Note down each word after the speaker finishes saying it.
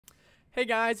Hey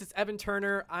guys, it's Evan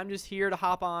Turner. I'm just here to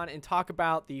hop on and talk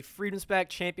about the Freedom Spec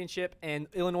Championship and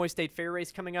Illinois State Fair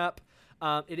race coming up.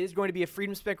 It is going to be a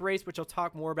Freedom Spec race, which I'll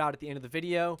talk more about at the end of the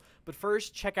video. But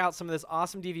first, check out some of this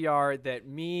awesome DVR that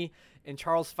me and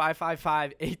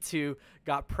Charles55582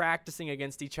 got practicing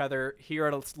against each other here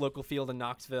at a local field in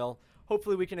Knoxville.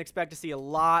 Hopefully we can expect to see a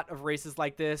lot of races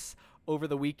like this over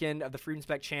the weekend of the Freedom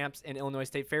Spec Champs and Illinois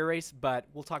State Fair race, but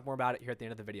we'll talk more about it here at the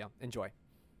end of the video. Enjoy.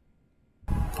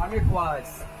 On your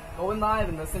quads. Going live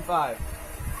in less than 5.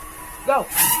 Go!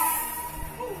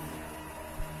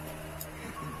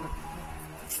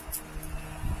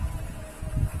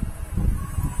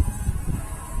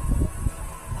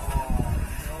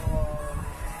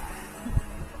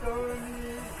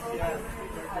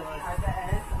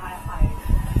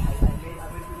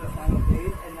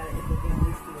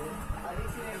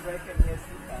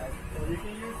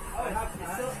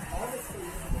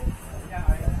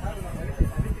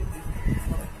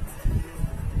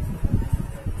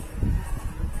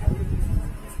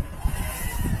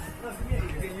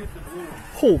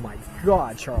 Oh my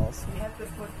God, Charles. You have to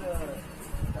put the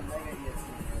mega ESC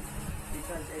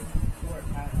because it's short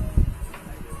panel.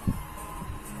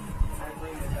 I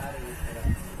bring the batteries for that.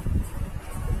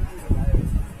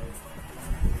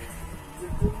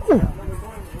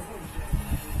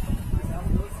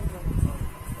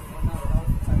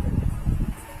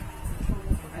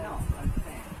 I know, I'm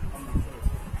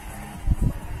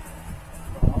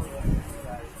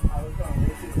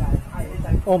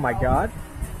saying. Oh my God.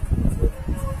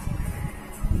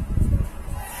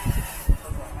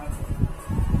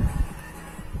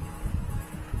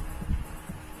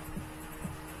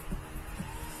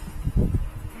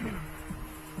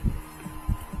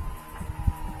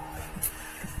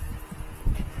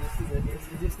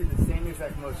 It just did the same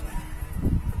exact motion.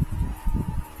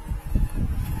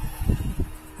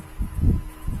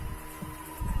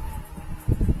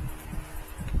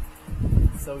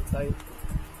 It's so tight.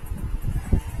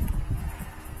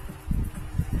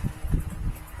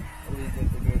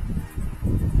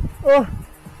 Oh.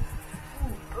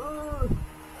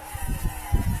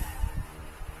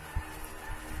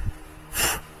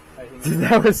 Dude,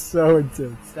 that was so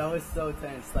intense. That was so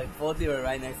tense. Like both of you were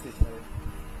right next to each other.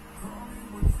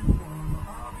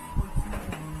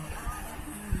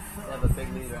 They have a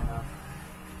big lead right now.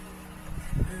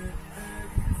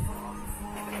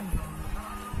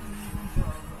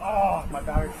 Oh, my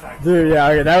battery's sacked. Dude, yeah,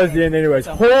 okay, that was the end anyways.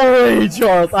 Holy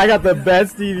Charles, I got the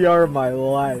best DVR of my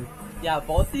life. Yeah,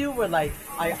 both of you were like,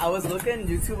 I was looking,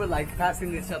 you two were like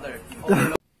passing each other.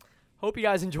 Hope you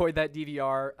guys enjoyed that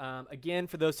DVR. Again,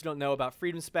 for those who don't know about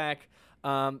Freedom Spec,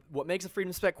 what makes a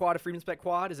Freedom Spec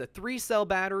Quad is a 3-cell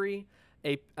battery,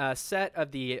 a set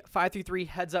of the 533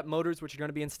 heads-up motors, which are going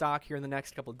to be in stock here in the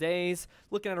next couple of days.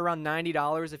 Looking at around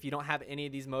 $90 if you don't have any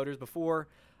of these motors before.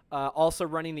 Also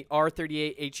running the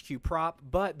R38 HQ prop,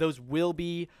 but those will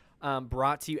be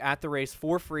brought to you at the race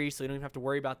for free, so you don't even have to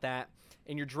worry about that.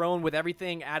 And your drone, with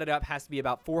everything added up, has to be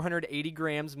about 480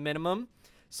 grams minimum.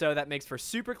 So that makes for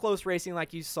super close racing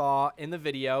like you saw in the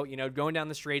video, you know, going down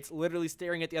the straights, literally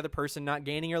staring at the other person, not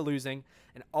gaining or losing,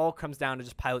 and all comes down to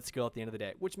just pilot skill at the end of the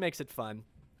day, which makes it fun.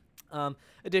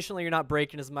 Additionally, you're not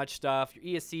breaking as much stuff. Your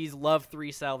ESCs love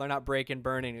 3-cell. They're not breaking,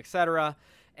 burning, etc.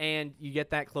 And you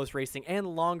get that close racing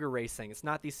and longer racing. It's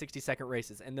not these 60-second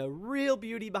races. And the real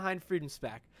beauty behind Freedom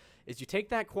Spec is you take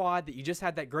that quad that you just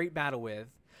had that great battle with,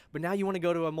 but now you want to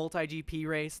go to a multi-GP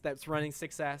race that's running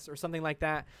 6S or something like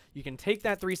that. You can take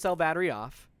that 3-cell battery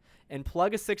off and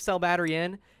plug a 6-cell battery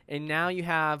in, and now you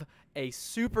have a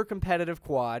super competitive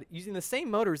quad using the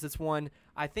same motors that's won,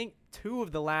 I think, 2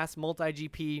 of the last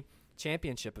multi-GP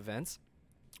championship events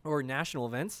or national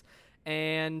events.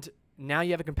 And now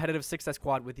you have a competitive 6S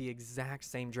quad with the exact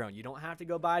same drone. You don't have to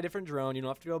go buy a different drone. You don't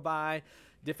have to go buy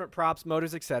different props,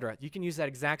 motors, etc. You can use that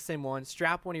exact same one,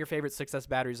 strap one of your favorite 6S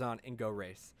batteries on, and go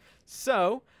race.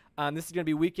 So this is going to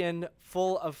be a weekend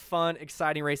full of fun,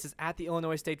 exciting races at the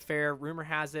Illinois State Fair. Rumor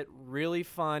has it, really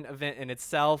fun event in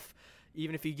itself.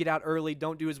 Even if you get out early,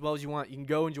 don't do as well as you want, you can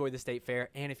go enjoy the State Fair.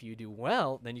 And if you do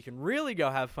well, then you can really go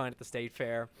have fun at the State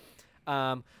Fair.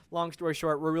 Long story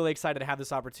short, we're really excited to have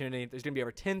this opportunity. There's going to be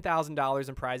over $10,000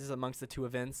 in prizes amongst the 2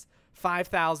 events.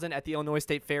 $5,000 at the Illinois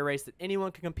State Fair race that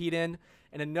anyone can compete in,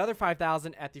 and another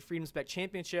 $5,000 at the Freedom Spec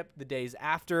Championship the days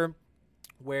after,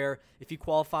 where if you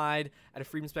qualified at a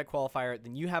Freedom Spec qualifier,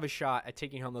 then you have a shot at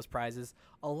taking home those prizes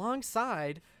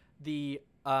alongside the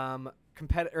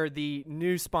the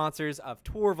new sponsors of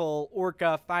Torval,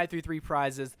 Orca, 533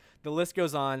 prizes. The list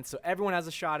goes on, so everyone has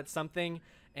a shot at something,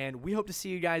 and we hope to see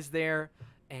you guys there.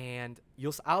 And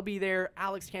I'll be there.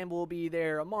 Alex Campbell will be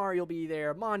there. Amari will be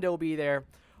there. Mondo will be there.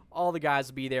 all the guys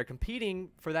will be there competing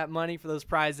for that money, for those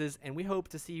prizes, and we hope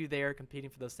to see you there competing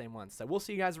for those same ones. So we'll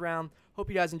see you guys around. Hope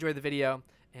you guys enjoyed the video,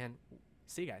 and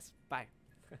see you guys. Bye.